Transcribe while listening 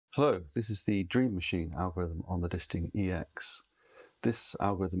Hello, this is the Dream Machine algorithm on the disting EX. This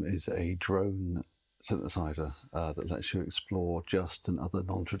algorithm is a drone synthesizer that lets you explore just and other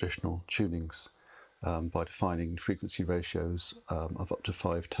non-traditional tunings by defining frequency ratios of up to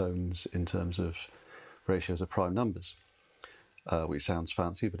 5 tones in terms of ratios of prime numbers, which sounds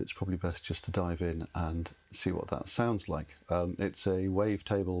fancy, but it's probably best just to dive in and see what that sounds like. It's a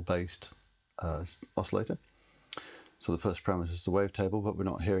wavetable based oscillator. So the first parameter is the wavetable, but we're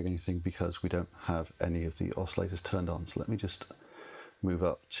not hearing anything because we don't have any of the oscillators turned on. So let me just move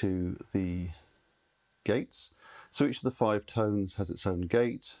up to the gates. So each of the 5 tones has its own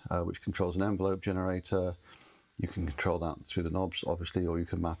gate, which controls an envelope generator. You can control that through the knobs, obviously, or you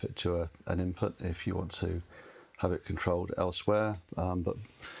can map it to an input if you want to have it controlled elsewhere. But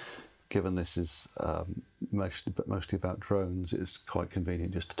given this is mostly about drones, it's quite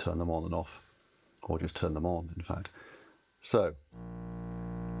convenient just to turn them on and off, or just turn them on, in fact. So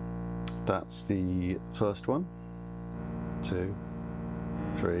that's the first one, 2,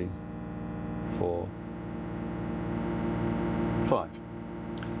 3, 4, 5.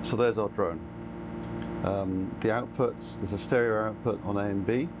 So there's our drone. The outputs, there's a stereo output on A and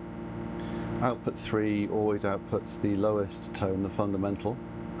B. Output 3 always outputs the lowest tone, the fundamental,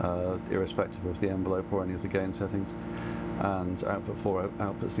 irrespective of the envelope or any of the gain settings. And output 4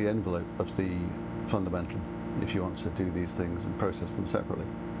 outputs the envelope of the fundamental, if you want to do these things and process them separately.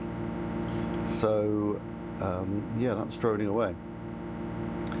 So yeah, that's droning away.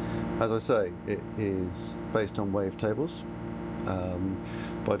 As I say, it is based on wavetables.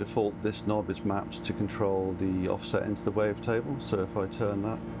 By default, this knob is mapped to control the offset into the wavetable. So if I turn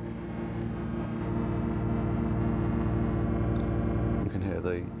that, you can hear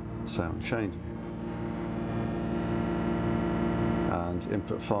the sound changing. And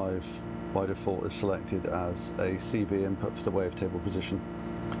input 5 by default is selected as a CV input for the wavetable position.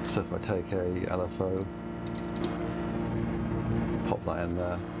 So if I take a LFO, pop that in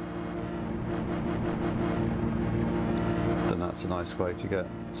there, then that's a nice way to get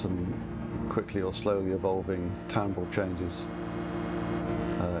some quickly or slowly evolving timbral changes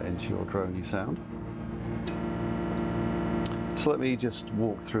into your droney sound. So let me just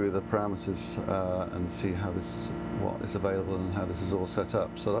walk through the parameters and see how what is available and how this is all set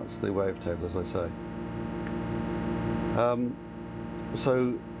up. So that's the wavetable, as I say.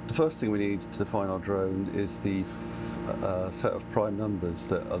 So the first thing we need to define our drone is the set of prime numbers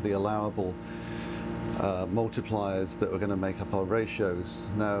that are the allowable multipliers that are going to make up our ratios.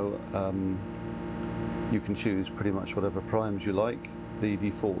 Now, you can choose pretty much whatever primes you like. The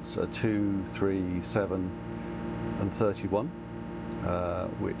defaults are 2, 3, 7, and 31.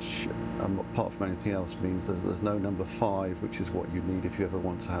 Which, apart from anything else, means that there's no number 5, which is what you need if you ever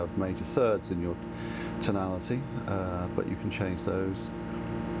want to have major thirds in your tonality, but you can change those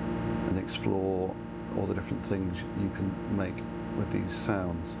and explore all the different things you can make with these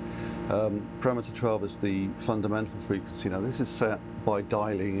sounds. Parameter 12 is the fundamental frequency. Now this is set by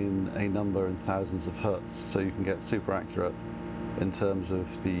dialing in a number in thousands of hertz, so you can get super accurate in terms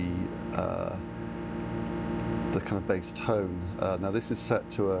of the kind of bass tone. Now this is set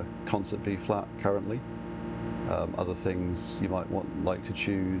to a concert B flat currently. Other things you might like to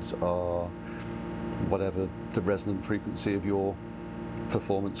choose are whatever the resonant frequency of your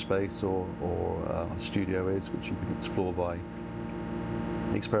performance space or studio is, which you can explore by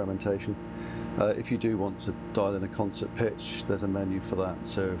experimentation. If you do want to dial in a concert pitch, there's a menu for that.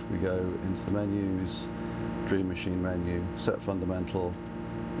 So if we go into the menus, Dream Machine menu, set fundamental,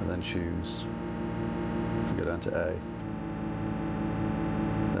 and then choose, if we go down to A,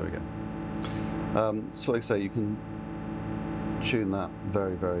 there we go. So like I say, you can tune that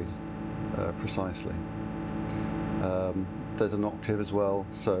very, very precisely. There's an octave as well,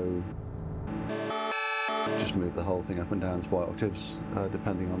 so just move the whole thing up and down by octaves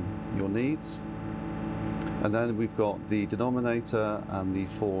depending on your needs. And then we've got the denominator and the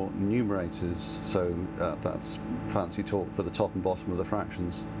 4 numerators, so that's fancy talk for the top and bottom of the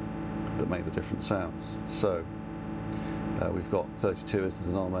fractions that make the different sounds. So we've got 32 as the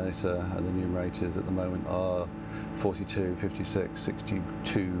denominator, and the numerators at the moment are 42, 56,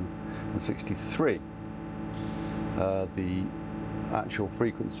 62 and 63. The actual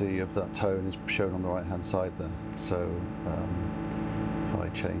frequency of that tone is shown on the right hand side there. So if I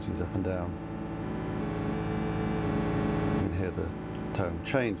change these up and down, you can hear the tone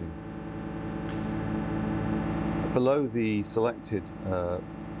changing. Below the selected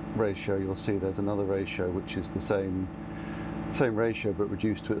ratio, you'll see there's another ratio which is the same ratio but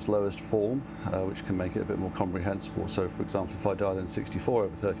reduced to its lowest form, which can make it a bit more comprehensible. So for example, if I dial in 64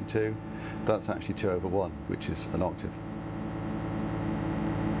 over 32, that's actually 2 over 1, which is an octave.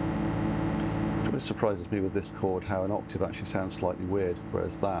 It surprises me with this chord how an octave actually sounds slightly weird,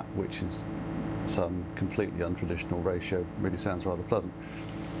 whereas that, which is some completely untraditional ratio, really sounds rather pleasant.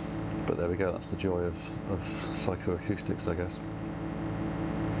 But there we go, that's the joy of psychoacoustics, I guess.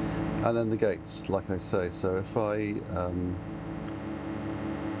 And then the gates, like I say, so if I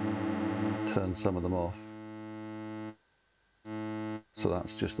turn some of them off, so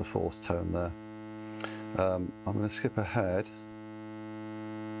that's just a fourth tone there. I'm going to skip ahead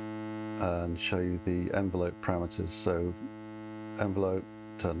and show you the envelope parameters. So envelope,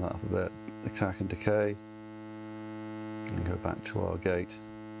 turn that up a bit, attack and decay, and go back to our gate.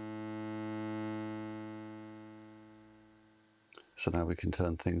 So now we can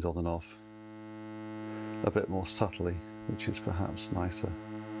turn things on and off a bit more subtly, which is perhaps nicer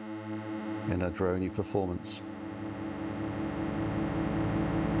in a drone-y performance.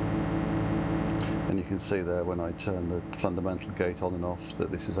 And you can see there when I turn the fundamental gate on and off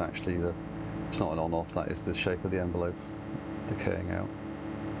that this is actually it's not an on-off, that is the shape of the envelope decaying out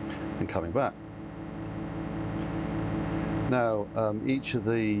and coming back. Now each of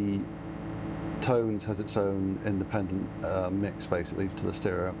the tones has its own independent mix basically to the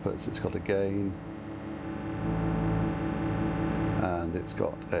stereo outputs. It's got a gain and it's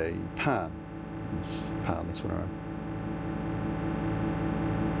got a pan. Let's pan this one around.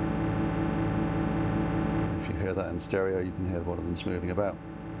 If you hear that in stereo, you can hear one of them smoothing about.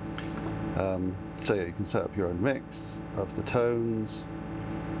 So yeah, you can set up your own mix of the tones.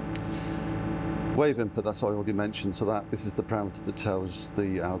 Wave input, that's what I already mentioned, so this is the parameter that tells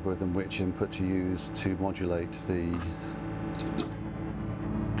the algorithm which input to use to modulate the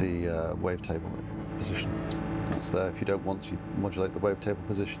wavetable position. That's there. If you don't want to modulate the wavetable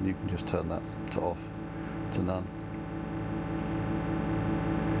position, you can just turn that to off, to none.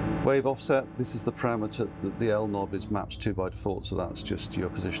 Wave offset, this is the parameter that the L knob is mapped to by default, so that's just your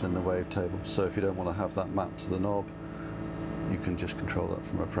position in the wavetable. So if you don't want to have that mapped to the knob, you can just control that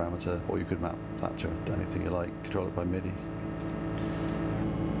from a parameter, or you could map that to anything you like, control it by MIDI.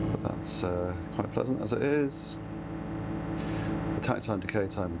 But that's quite pleasant as it is. Attack time, decay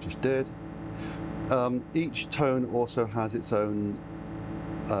time we just did. Each tone also has its own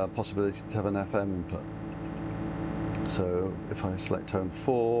possibility to have an FM input. So if I select tone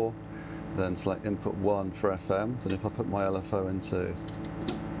 4, then select input 1 for FM, then if I put my LFO into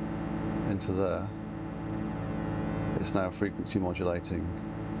there, it's now frequency modulating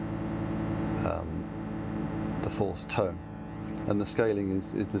the fourth tone. And the scaling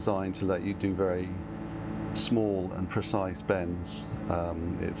is designed to let you do very small and precise bends.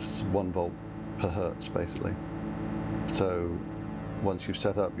 It's 1 volt per hertz basically. So once you've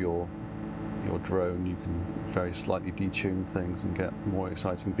set up your drone, you can very slightly detune things and get more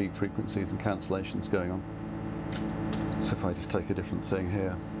exciting beat frequencies and cancellations going on. So if I just take a different thing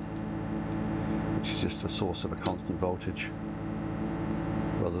here, which is just a source of a constant voltage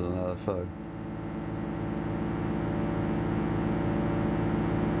rather than LFO.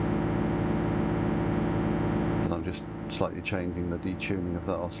 Then I'm just slightly changing the detuning of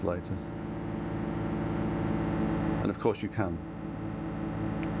that oscillator. And of course you can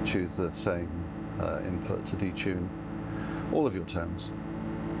choose the same input to detune all of your tones,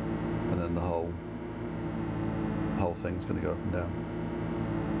 and then the whole thing's going to go up and down.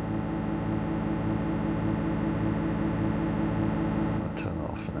 I'll turn that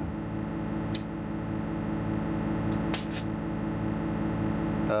off for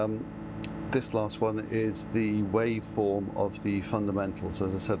now. This last one is the waveform of the fundamentals.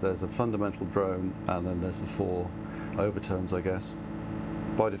 As I said, there's a fundamental drone and then there's the 4 overtones, I guess.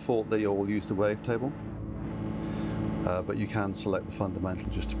 By default, they all use the wavetable, but you can select the fundamental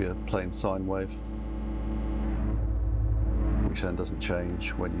just to be a plain sine wave, which then doesn't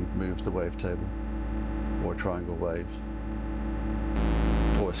change when you move the wavetable, or a triangle wave,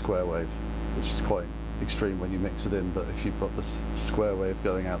 or a square wave, which is quite extreme when you mix it in. But if you've got this square wave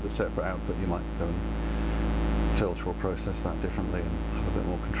going out the separate output, you might go and filter or process that differently and have a bit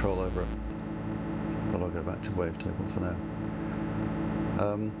more control over it. But I'll go back to wavetable for now.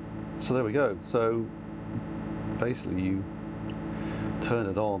 So there we go. So basically you turn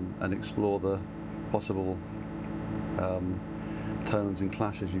it on and explore the possible tones and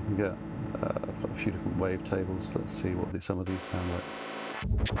clashes you can get. I've got a few different wavetables. Let's see what some of these sound like.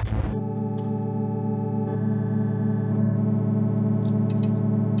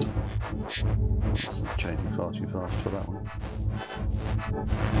 It's changing far too fast for that one.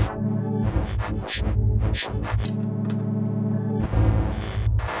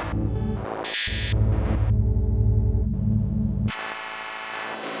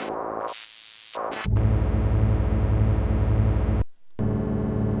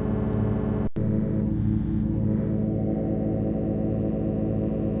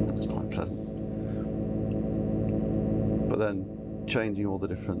 then changing all the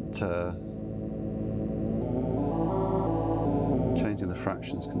different, changing the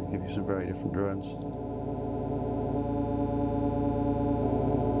fractions can give you some very different drones.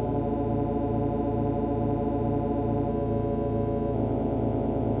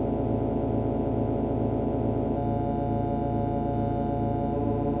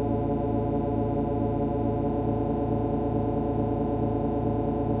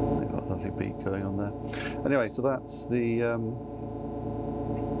 Beat going on there. Anyway, so that's the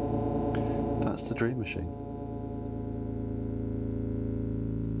Dream Machine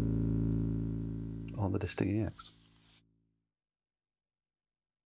on the Disting EX.